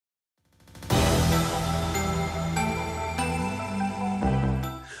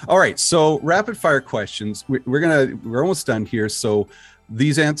All right, so rapid fire questions. We're almost done here. So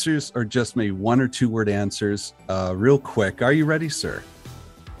these answers are just maybe 1 or 2 word answers, real quick. Are you ready, sir?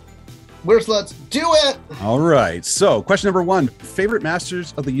 Let's do it. All right. So question number 1, favorite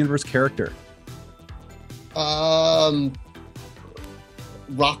Masters of the Universe character? Rock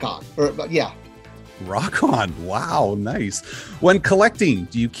on. Rock on. Wow, nice. When collecting,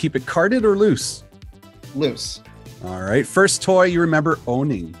 do you keep it carded or loose? Loose. All right. First toy you remember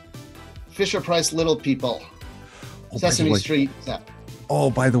owning? Fisher-Price Little People. Sesame Street set. Oh,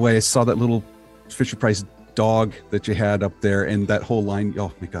 by the way, I saw that little Fisher-Price dog that you had up there, and that whole line.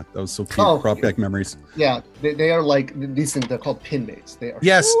 Oh my God, that was so cute. Brought back memories. Yeah, they are like these things. They're called pin mates. They are.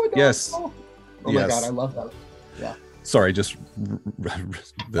 Yes, yes. Oh my God, I love that. Yeah. Sorry, just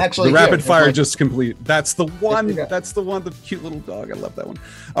the rapid fire just complete. That's the one. That's the one. The cute little dog. I love that one.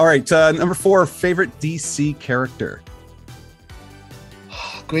 All right, number 4, favorite DC character.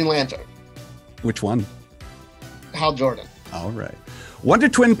 Green Lantern. Which one? Hal Jordan. All right. Wonder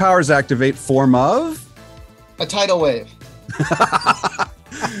Twin powers activate form of a tidal wave.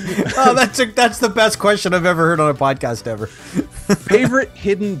 Oh, that's the best question I've ever heard on a podcast ever. Favorite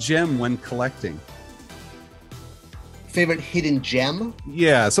hidden gem when collecting. Favorite hidden gem?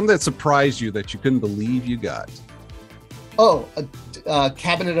 Yeah, something that surprised you that you couldn't believe you got. Oh, a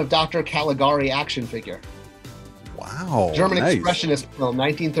Cabinet of Dr. Caligari action figure. Wow. German expressionist film,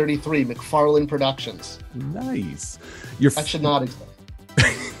 1933, McFarlane Productions. Nice. That should not exist.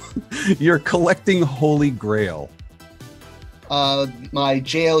 You're collecting Holy Grail. My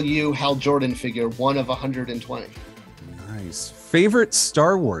JLU Hal Jordan figure, 1 of 120. Nice. Favorite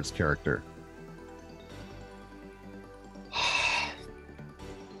Star Wars character?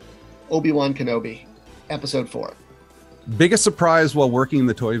 Obi-Wan Kenobi, Episode 4. Biggest surprise while working in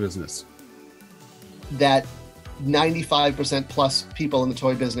the toy business? That 95% plus people in the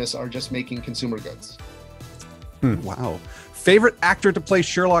toy business are just making consumer goods. Wow. Favorite actor to play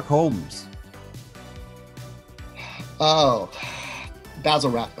Sherlock Holmes? Oh, Basil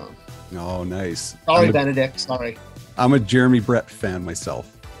Rathbone. Oh, nice. Sorry, Benedict. Sorry. I'm a Jeremy Brett fan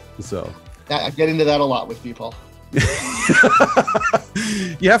myself. So I get into that a lot with people.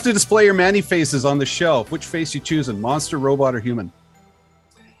 You have to display your Manny faces on the shelf. Which face you choosing? Monster, robot, or human?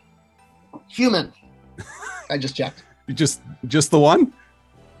 Human. I just checked. You just the one?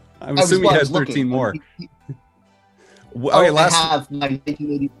 I'm assuming you had 13 more. I have my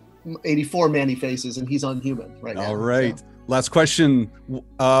 1984 Manny faces, and he's on human right now. All right. So. Last question.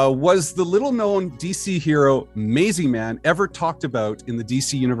 Was the little-known DC hero Amazing Man ever talked about in the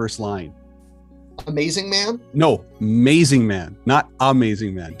DC Universe line? Amazing Man? No, Amazing Man. Not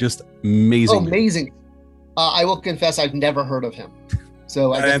Amazing Man. Just Amazing Man. Amazing. I will confess I've never heard of him.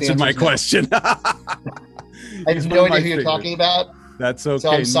 So I answered my question. I have no idea who you're talking about. That's okay.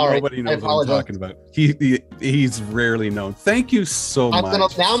 So I'm sorry. Nobody knows what I'm talking about. He's rarely known. Thank you so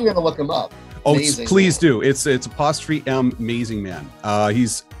much. Now I'm going to look him up. Oh, please do. It's apostrophe M, Amazing Man.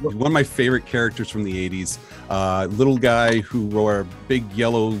 He's one of my favorite characters from the 80s. Little guy who wore a big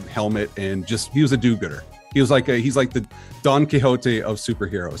yellow helmet and he was a do-gooder. He's like the Don Quixote of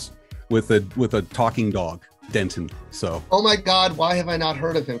superheroes with a talking dog, Denton. So. Oh my God! Why have I not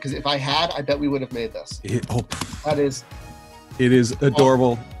heard of him? Because if I had, I bet we would have made this. It is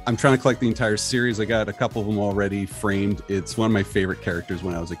adorable. I'm trying to collect the entire series. I got a couple of them already framed. It's one of my favorite characters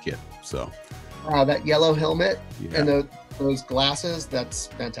when I was a kid. So. That yellow helmet and those glasses, that's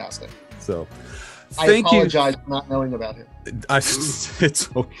fantastic. So, I apologize for not knowing about him. It's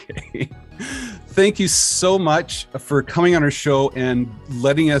okay. Thank you so much for coming on our show and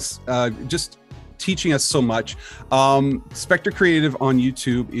letting us, just teaching us so much. Spector Creative on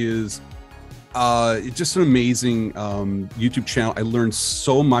YouTube is just an amazing YouTube channel. I learned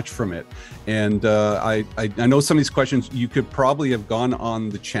so much from it. And I know some of these questions you could probably have gone on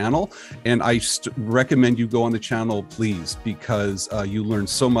the channel, and I recommend you go on the channel, please, because you learn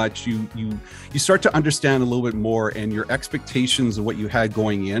so much. You start to understand a little bit more, and your expectations of what you had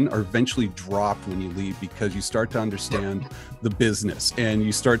going in are eventually dropped when you leave, because you start to understand the business, and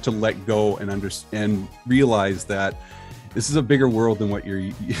you start to let go and realize that this is a bigger world than what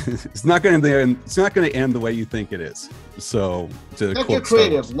it's not going to end the way you think it is. So Spector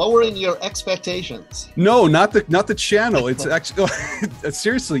Creative, lowering your expectations. No, not the channel. It's actually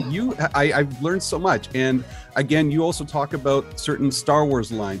seriously, I've learned so much. And again, you also talk about certain Star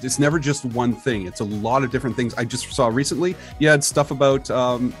Wars lines. It's never just one thing. It's a lot of different things. I just saw recently you had stuff about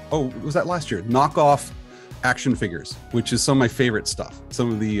was that last year? Knockoff action figures, which is some of my favorite stuff.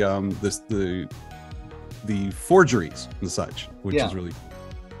 Some of the forgeries and such, which is really cool.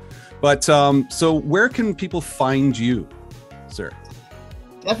 But so where can people find you, sir?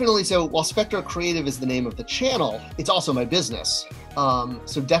 Definitely. So while Spector Creative is the name of the channel, it's also my business.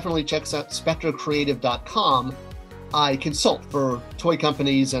 So definitely check out spectorcreative.com. I consult for toy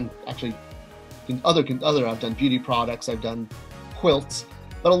companies and actually other. I've done beauty products, I've done quilts,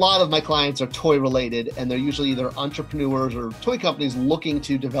 but a lot of my clients are toy related, and they're usually either entrepreneurs or toy companies looking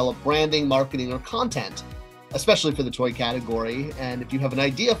to develop branding, marketing, or content, especially for the toy category. And if you have an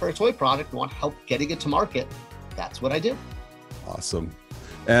idea for a toy product and want help getting it to market, that's what I do. Awesome.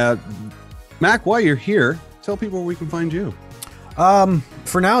 Mac, while you're here, tell people where we can find you.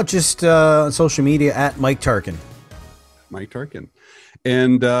 For now, just on social media at Mike Tarkin. Mike Tarkin.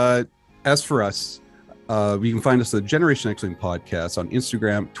 And as for us, you can find us at the Generation Excellent Podcast on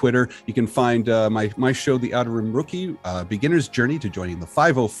Instagram, Twitter. You can find my show, The Outer Rim Rookie, Beginner's Journey to Joining the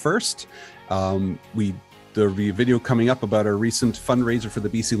 501st. There'll be a video coming up about our recent fundraiser for the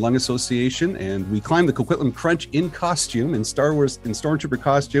BC Lung Association, and we climbed the Coquitlam Crunch in costume, in Star Wars, in Stormtrooper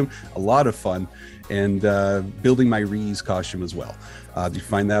costume. A lot of fun, and building my Reese costume as well. You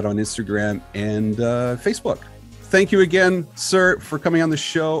find that on Instagram and Facebook. Thank you again, sir, for coming on the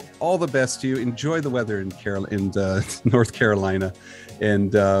show. All the best to you. Enjoy the weather in North Carolina,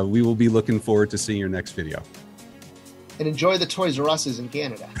 and we will be looking forward to seeing your next video. And enjoy the Toys R Us's in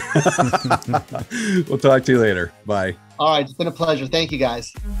Canada. We'll talk to you later. Bye. All right. It's been a pleasure. Thank you,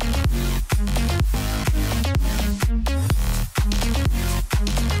 guys.